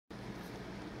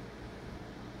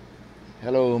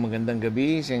Hello, magandang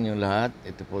gabi sa inyong lahat.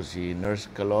 Ito po si Nurse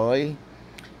Kaloy.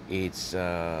 It's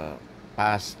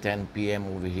past 10 p.m.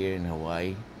 over here in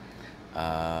Hawaii.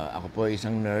 Ako po ay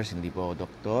isang nurse, hindi po ako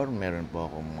doktor. Meron po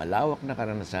akong malawak na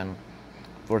karanasan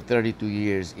for 32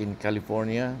 years in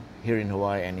California, here in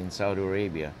Hawaii, and in Saudi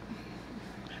Arabia.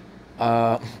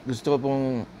 Gusto ko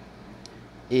pong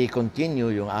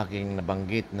i-continue yung aking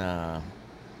nabanggit na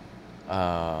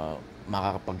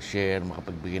makakapag-share,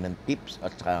 makapagbigay ng tips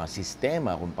at saka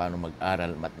sistema kung paano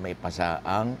mag-aral at may pasa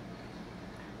ang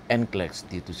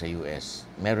Nclex dito sa US.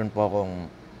 Meron po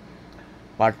akong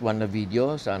part 1 na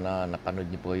video, sana napanood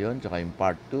niyo po yun, saka yung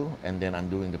part 2, and then I'm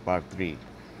doing the part 3.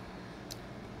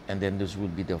 And then this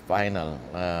will be the final.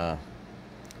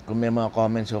 Kung may mga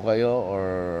comments ko kayo or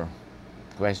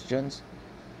questions,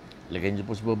 lagay niyo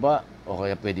po sa baba o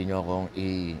kaya pwede niyo akong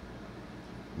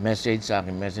i-message sa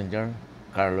aking messenger,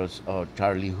 Carlos o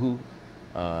Charlie Hu,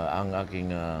 ang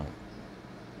aking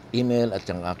email at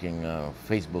ang aking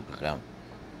Facebook account.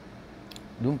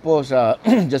 Doon po sa,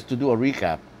 just to do a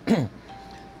recap,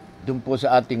 doon po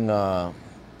sa ating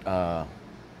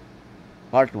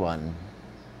part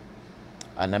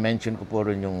 1, na-mention ko po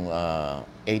rin yung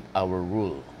 8-hour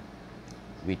rule,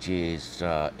 which is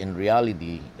in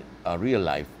reality, real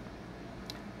life,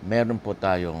 meron po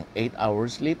tayong 8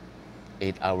 hours sleep,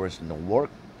 8 hours ng work,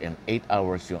 and 8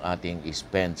 hours yung ating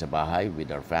spend sa bahay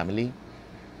with our family,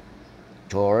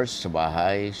 chores sa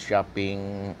bahay,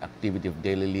 shopping, activity of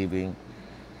daily living.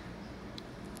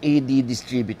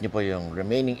 I-distribute nyo po yung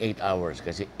remaining 8 hours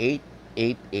kasi 8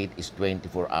 is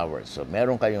 24 hours. So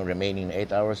meron kayong remaining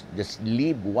 8 hours, just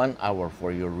leave 1 hour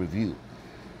for your review.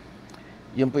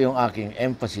 Yun po yung aking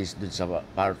emphasis dun sa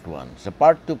part 1. Sa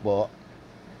part 2 po,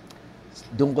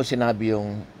 dun ko sinabi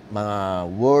yung mga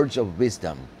words of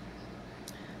wisdom.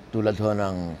 Tulad ho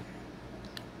ng,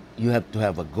 you have to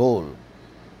have a goal.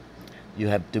 You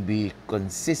have to be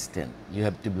consistent. You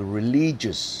have to be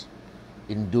religious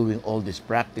in doing all these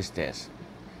practice tests.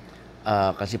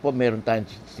 Kasi po meron tayong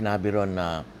sinabi ron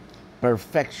na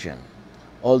perfection.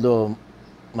 Although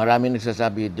marami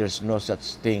nagsasabi there's no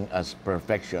such thing as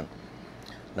perfection.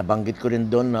 Nabanggit ko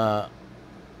rin doon na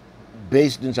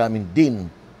based dun sa amin din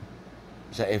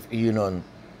sa FEU noon,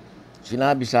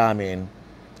 sinabi sa amin,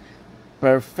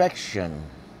 perfection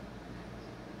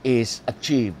is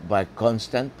achieved by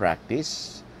constant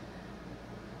practice.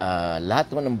 Lahat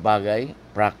naman ng bagay,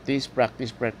 practice,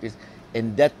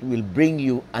 and that will bring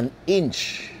you an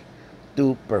inch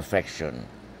to perfection.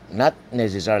 Not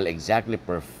necessarily exactly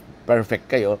perfect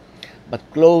kayo, but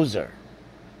closer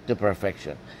to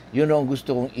perfection. Yun ang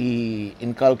gusto kong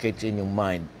i-inculcate sa inyong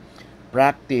mind.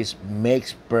 Practice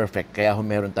makes perfect. Kaya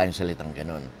meron tayong salitang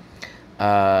ganun.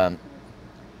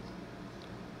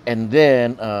 And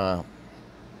then,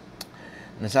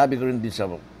 nasabi ko rin din sa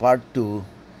part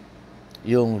 2,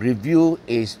 yung review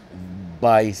is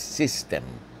by system.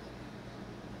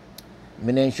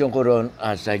 Minention ko ron,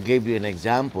 as I gave you an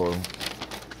example,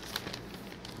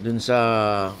 dun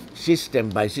sa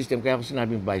system, by system, kaya ko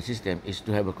sinabing by system, is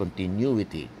to have a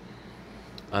continuity.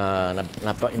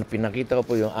 Pinakita ko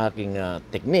po yung aking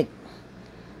technique,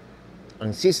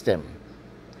 ang system.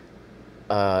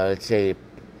 Let's say,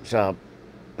 sa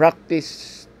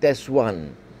practice test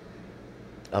 1.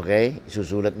 Okay?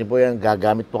 Susulat niyo po yan.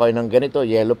 Gagamit po kayo ng ganito,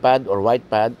 yellow pad or white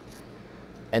pad.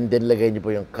 And then lagay niyo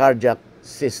po yung cardiac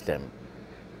system.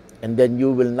 And then you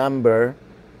will number,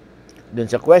 dun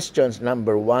sa questions,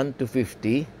 number 1 to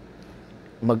 50.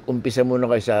 Mag-umpisa muna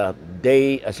kayo sa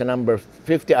sa number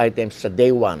 50 items sa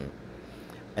day 1.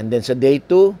 And then sa day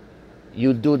 2,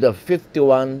 you do the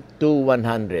 51 to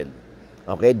 100.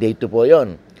 Okay? Day 2 po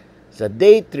yon. Sa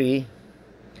day 3,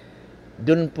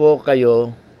 dun po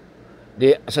kayo,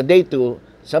 sa day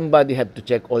 2, somebody have to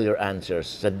check all your answers.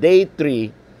 Sa day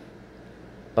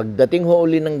 3, pagdating ho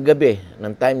uli ng gabi,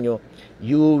 ng time nyo,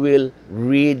 you will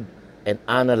read and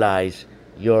analyze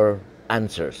your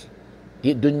answers.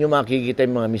 Dun nyo makikita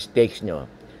yung mga mistakes nyo.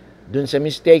 Dun sa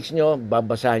mistakes nyo,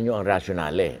 babasahin nyo ang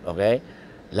rationale. Okay?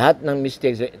 Lahat ng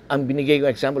mistakes, ang binigay ko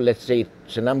example, let's say,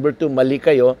 sa number 2, mali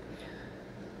kayo,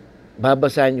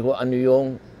 babasahin nyo ano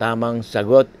yung tamang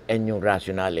sagot and yung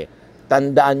rationale.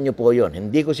 Tandaan nyo po yon.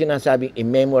 Hindi ko sinasabing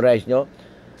i-memorize nyo,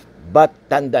 but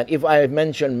tandaan. If I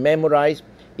mention memorize,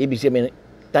 ibig sabihin,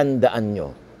 tandaan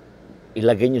nyo.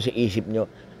 Ilagay nyo sa isip nyo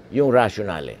yung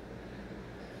rationale.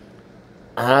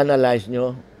 Analyze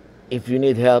nyo. If you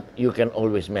need help, you can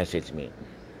always message me.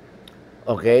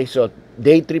 Okay, so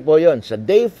day 3 po yon. Sa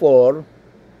day 4,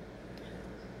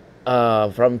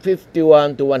 from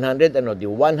 51 to 100, the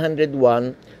 101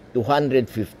 to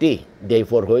 150. Day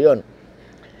 4 ho yun.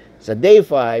 Sa day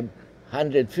 5,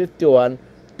 151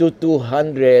 to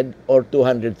 200 or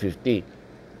 250.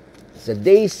 Sa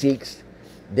day 6,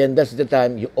 then that's the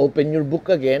time you open your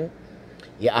book again,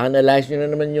 i-analyze nyo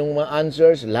na naman yung mga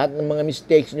answers, lahat ng mga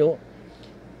mistakes nyo,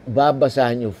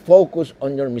 babasahin nyo. Focus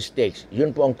on your mistakes.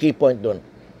 Yun po ang key point doon.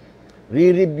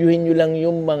 Re-reviewin nyo lang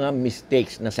yung mga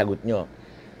mistakes na sagot nyo.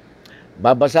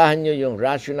 Babasahin nyo yung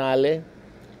rationale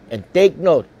and take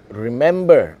note,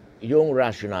 remember yung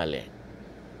rationale.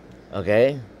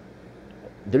 Okay?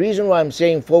 The reason why I'm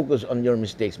saying focus on your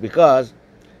mistakes because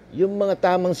yung mga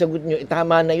tamang sagot nyo,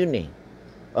 tama na yun eh.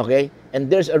 Okay?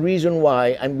 And there's a reason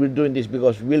why we're doing this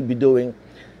because we'll be doing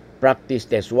practice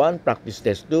test 1, practice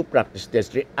test 2, practice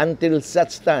test 3 until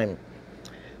such time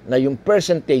na yung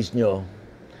percentage nyo,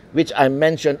 which I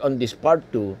mentioned on this part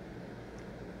 2,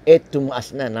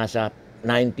 tumaas na, nasa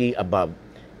 90 above.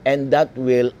 And that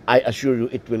will, I assure you,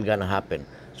 it will gonna happen.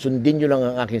 Sundin nyo lang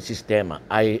ang aking sistema.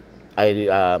 I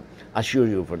assure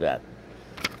you for that.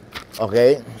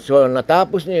 Okay? So,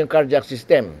 natapos nyo yung cardiac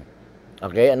system.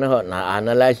 Okay? Ano ho?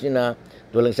 Na-analyze nyo na.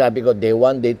 Tulang sabi ko, day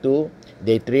 1, day 2,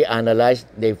 day 3, analyze.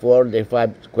 Day 4, day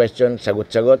 5, question,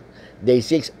 sagot-sagot. Day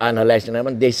 6, analyze na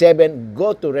naman. Day 7,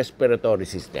 go to respiratory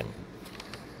system.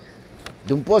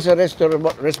 Doon po sa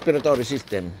respiratory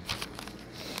system,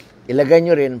 ilagay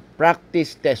nyo rin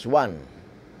practice test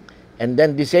 1. And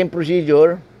then the same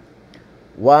procedure,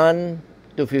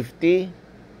 1 to 50,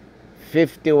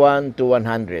 51 to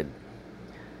 100.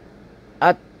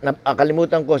 At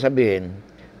nakalimutan ko sabihin,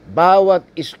 bawat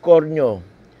score nyo,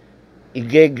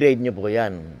 i-grade nyo po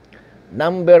yan.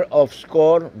 Number of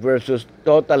score versus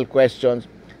total questions,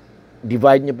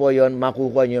 divide nyo po yon,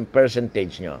 makukuha nyo yung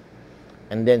percentage nyo.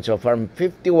 And then, so from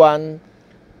 51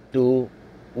 to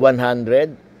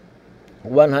 100, 101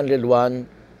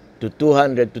 to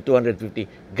 200 to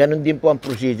 250, ganun din po ang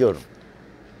procedure.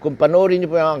 Kung panoorin nyo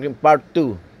po yung aking part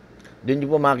 2, doon nyo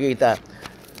po makikita,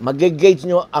 mag-gauge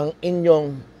nyo ang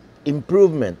inyong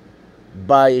improvement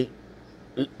by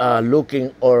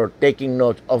looking or taking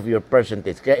note of your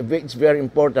percentage. Kaya it's very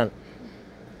important.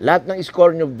 Lahat ng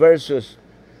score nyo versus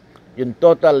yung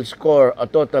total score o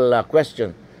total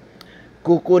question,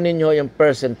 kukunin nyo yung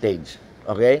percentage.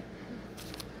 Okay?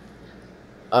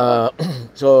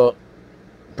 So,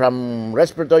 from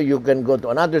respiratory, you can go to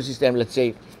another system. Let's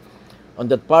say, on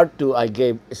that part 2, I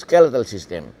gave skeletal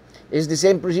system. It's the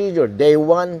same procedure. Day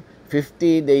 1,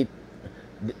 50, day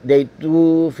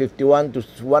 2, 51 to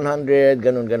 100,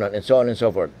 ganun, and so on and so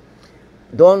forth.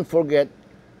 Don't forget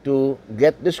to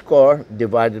get the score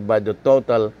divided by the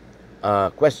total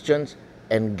questions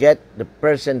and get the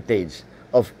percentage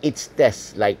of each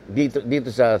test. Like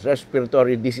dito sa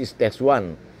respiratory, this is test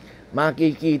 1.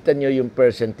 Makikita nyo yung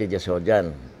percentages ho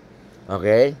dyan.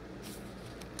 Okay?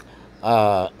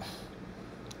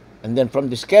 And then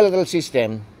from the skeletal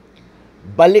system,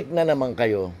 balik na naman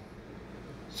kayo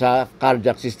sa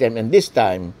cardiac system. And this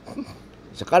time,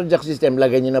 sa cardiac system,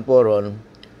 lagay nyo na po ron,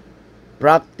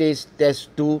 practice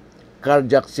test 2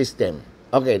 cardiac system.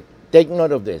 Okay, take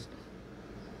note of this.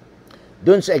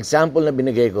 Doon sa example na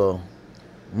binigay ko,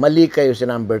 mali kayo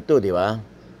sa number 2, di ba?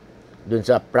 Doon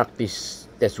sa practice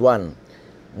test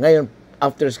 1. Ngayon,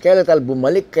 after skeletal,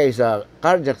 bumalik kayo sa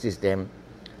cardiac system,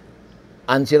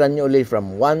 answeran nyo ulit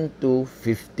from 1 to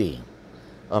 50.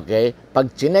 Okay?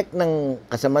 Pag chinek ng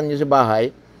kasama nyo sa bahay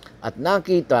at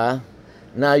nakita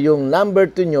na yung number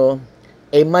 2 nyo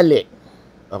ay mali.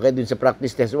 Okay? Dun sa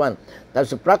practice test 1.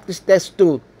 Tapos sa practice test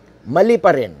 2, mali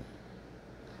pa rin.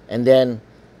 And then,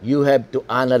 you have to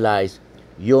analyze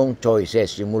yung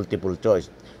choices, yung multiple choice.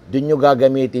 Dun nyo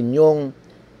gagamitin yung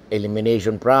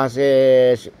elimination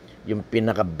process, yung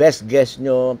pinaka-best guess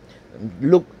nyo.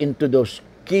 Look into those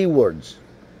keywords.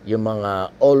 Yung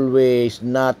mga always,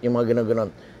 not, yung mga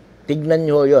gano'n-gano'n. Tignan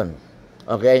nyo yun.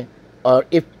 Okay? Or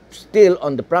if still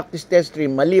on the practice test 3,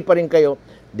 mali pa rin kayo,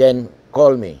 then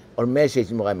call me or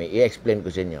message mo kami. I-explain ko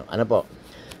sa inyo. Ano po?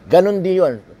 Ganon din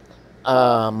yun.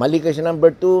 Mali kayo sa number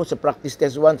 2, sa practice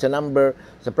test 1,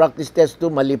 sa practice test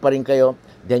 2, mali pa rin kayo,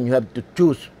 then you have to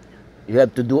choose. You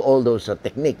have to do all those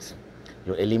techniques.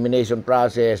 Yung elimination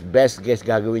process, best guess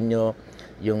gagawin nyo,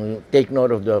 yung take note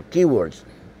of the keywords.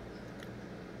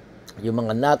 Yung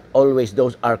mga not always,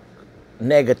 those are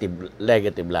negative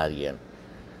lagi yan.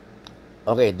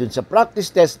 Okay, dun sa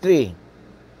practice test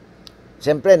 3,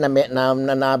 siyempre,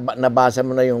 nabasa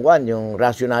mo na yung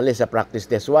rationale sa practice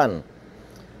test 1.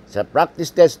 Sa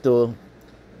practice test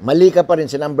 2, mali ka pa rin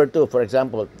sa number 2. For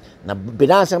example,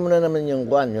 binasa mo na naman yung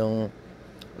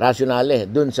rationale.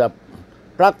 Dun sa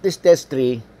practice test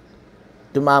 3,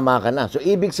 tumama ka na. So,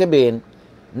 ibig sabihin,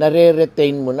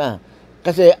 nare-retain mo na.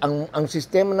 Kasi ang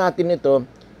sistema natin ito,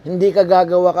 hindi ka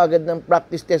gagawa kagad ng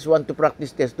practice test 1 to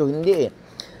practice test 2. Hindi eh.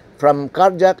 from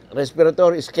cardiac,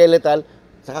 respiratory, skeletal,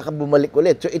 saka ka bumalik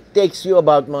ulit. So it takes you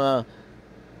about mga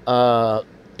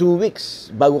 2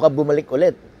 weeks bago ka bumalik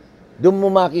ulit. Doon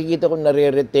mo makikita kung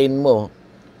nare-retain mo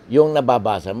yung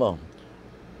nababasa mo.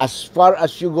 As far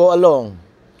as you go along,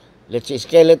 let's say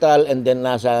skeletal and then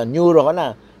nasa neuro ka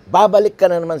na, babalik ka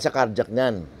na naman sa cardiac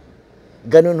niyan.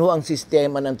 Ganun ho ang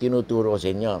sistema ng tinuturo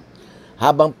sa inyo.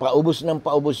 Habang paubos ng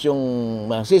paubos yung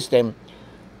mga system,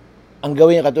 ang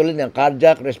gawin niya katulad ng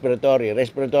cardiac, respiratory,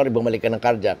 bumalik ka ng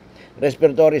cardiac,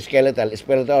 respiratory, skeletal,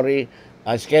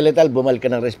 skeletal, bumalik ka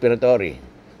ng respiratory.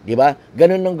 Di ba?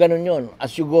 Ganun nung ganun yun.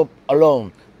 As you go along,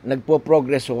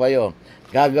 nagpo-progress ho kayo.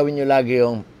 Gagawin nyo lagi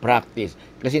yung practice.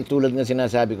 Kasi tulad ng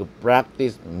sinasabi ko,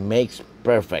 practice makes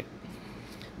perfect.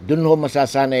 Doon ho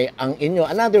masasanay ang inyo.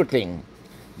 Another thing,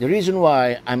 the reason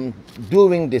why I'm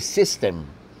doing this system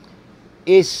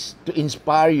is to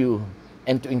inspire you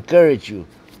and to encourage you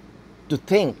to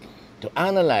think, to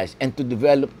analyze, and to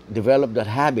develop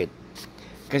that habit.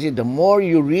 Kasi the more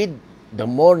you read, the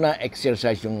more na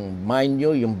exercise yung mind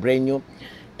nyo, yung brain nyo,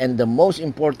 and the most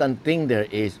important thing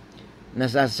there is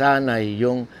nasasanay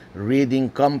yung reading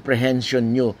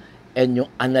comprehension nyo and yung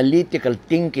analytical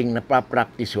thinking na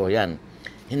pa-practice ho yan.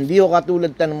 Hindi ho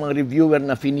katulad ng mga reviewer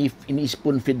na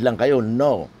ini-spoon feed lang kayo.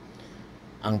 No.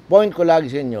 Ang point ko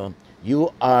lagi sa inyo, you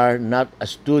are not a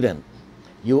student.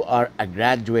 You are a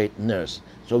graduate nurse.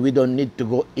 So we don't need to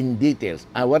go in details.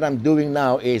 And what I'm doing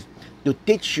now is to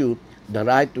teach you the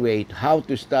right way how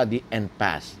to study and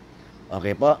pass.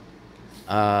 Okay po?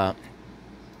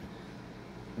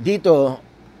 Dito,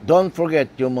 don't forget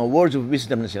yung mga words of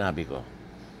wisdom na sinabi ko.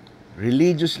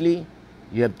 Religiously,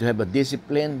 you have to have a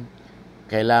discipline.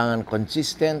 Kailangan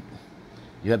consistent.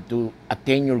 You have to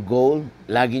attain your goal.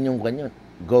 Lagi niyong ganyan.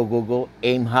 Go, go, go.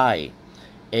 Aim high.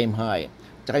 Aim high.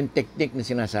 Tsaka yung technique na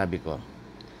sinasabi ko.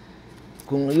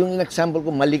 Kung yung example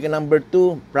ko, mali ka number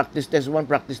 2, practice test 1,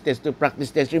 practice test 2, practice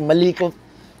test 3, mali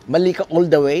ka all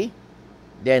the way,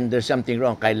 then there's something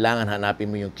wrong. Kailangan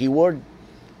hanapin mo yung keyword,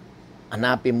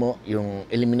 hanapin mo yung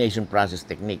elimination process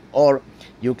technique, or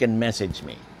you can message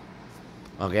me.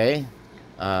 Okay?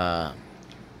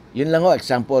 Yun lang ho,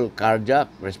 example, cardiac,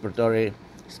 respiratory,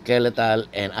 skeletal,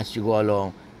 and as you go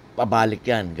along, pabalik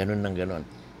yan, ganun ng ganun.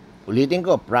 Ulitin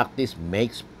ko, practice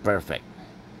makes perfect.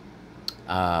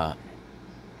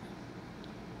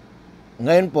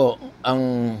 Ngayon po,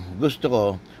 ang gusto ko,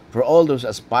 for all those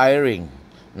aspiring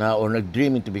na or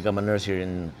nag-dreaming to become a nurse here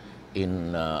in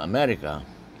America,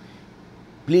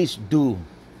 please do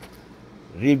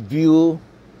review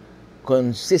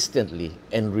consistently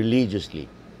and religiously.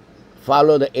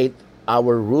 Follow the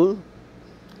 8-hour rule.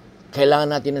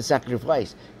 Kailangan natin ng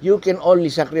sacrifice. You can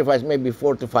only sacrifice maybe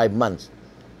 4 to 5 months.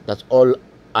 That's all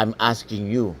I'm asking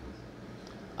you.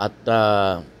 At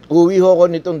uwi ho ko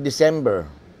nitong December.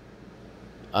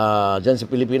 Dyan sa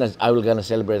Pilipinas, I will gonna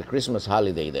celebrate Christmas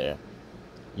holiday there.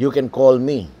 You can call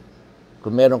me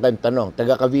kung meron kayong tanong.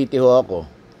 Taga Cavite ho ako.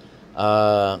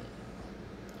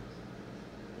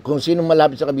 Kung sino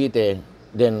malapit sa Cavite,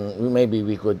 then maybe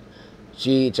we could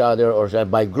see each other or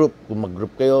by group. Kung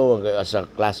mag-group kayo as a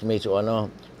classmates o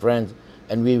friends,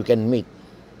 and we can meet.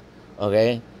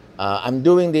 Okay? I'm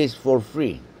doing this for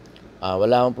free.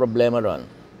 Wala akong problema ron.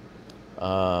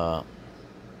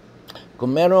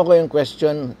 Kung meron ako yung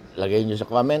question, lagay nyo sa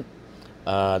comment.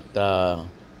 At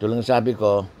tulad ng sabi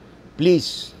ko,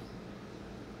 please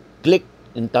click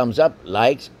in thumbs up,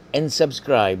 likes, and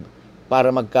subscribe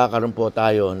para magkakaroon po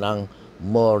tayo ng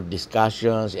more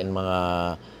discussions and mga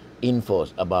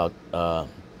infos about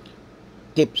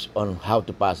tips on how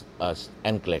to pass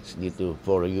Nclex dito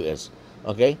for US.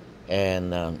 Okay?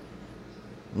 And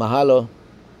mahalo.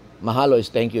 Mahalo is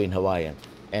thank you in Hawaiian.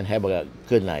 And have a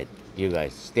good night, you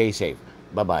guys. Stay safe.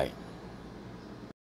 Bye-bye.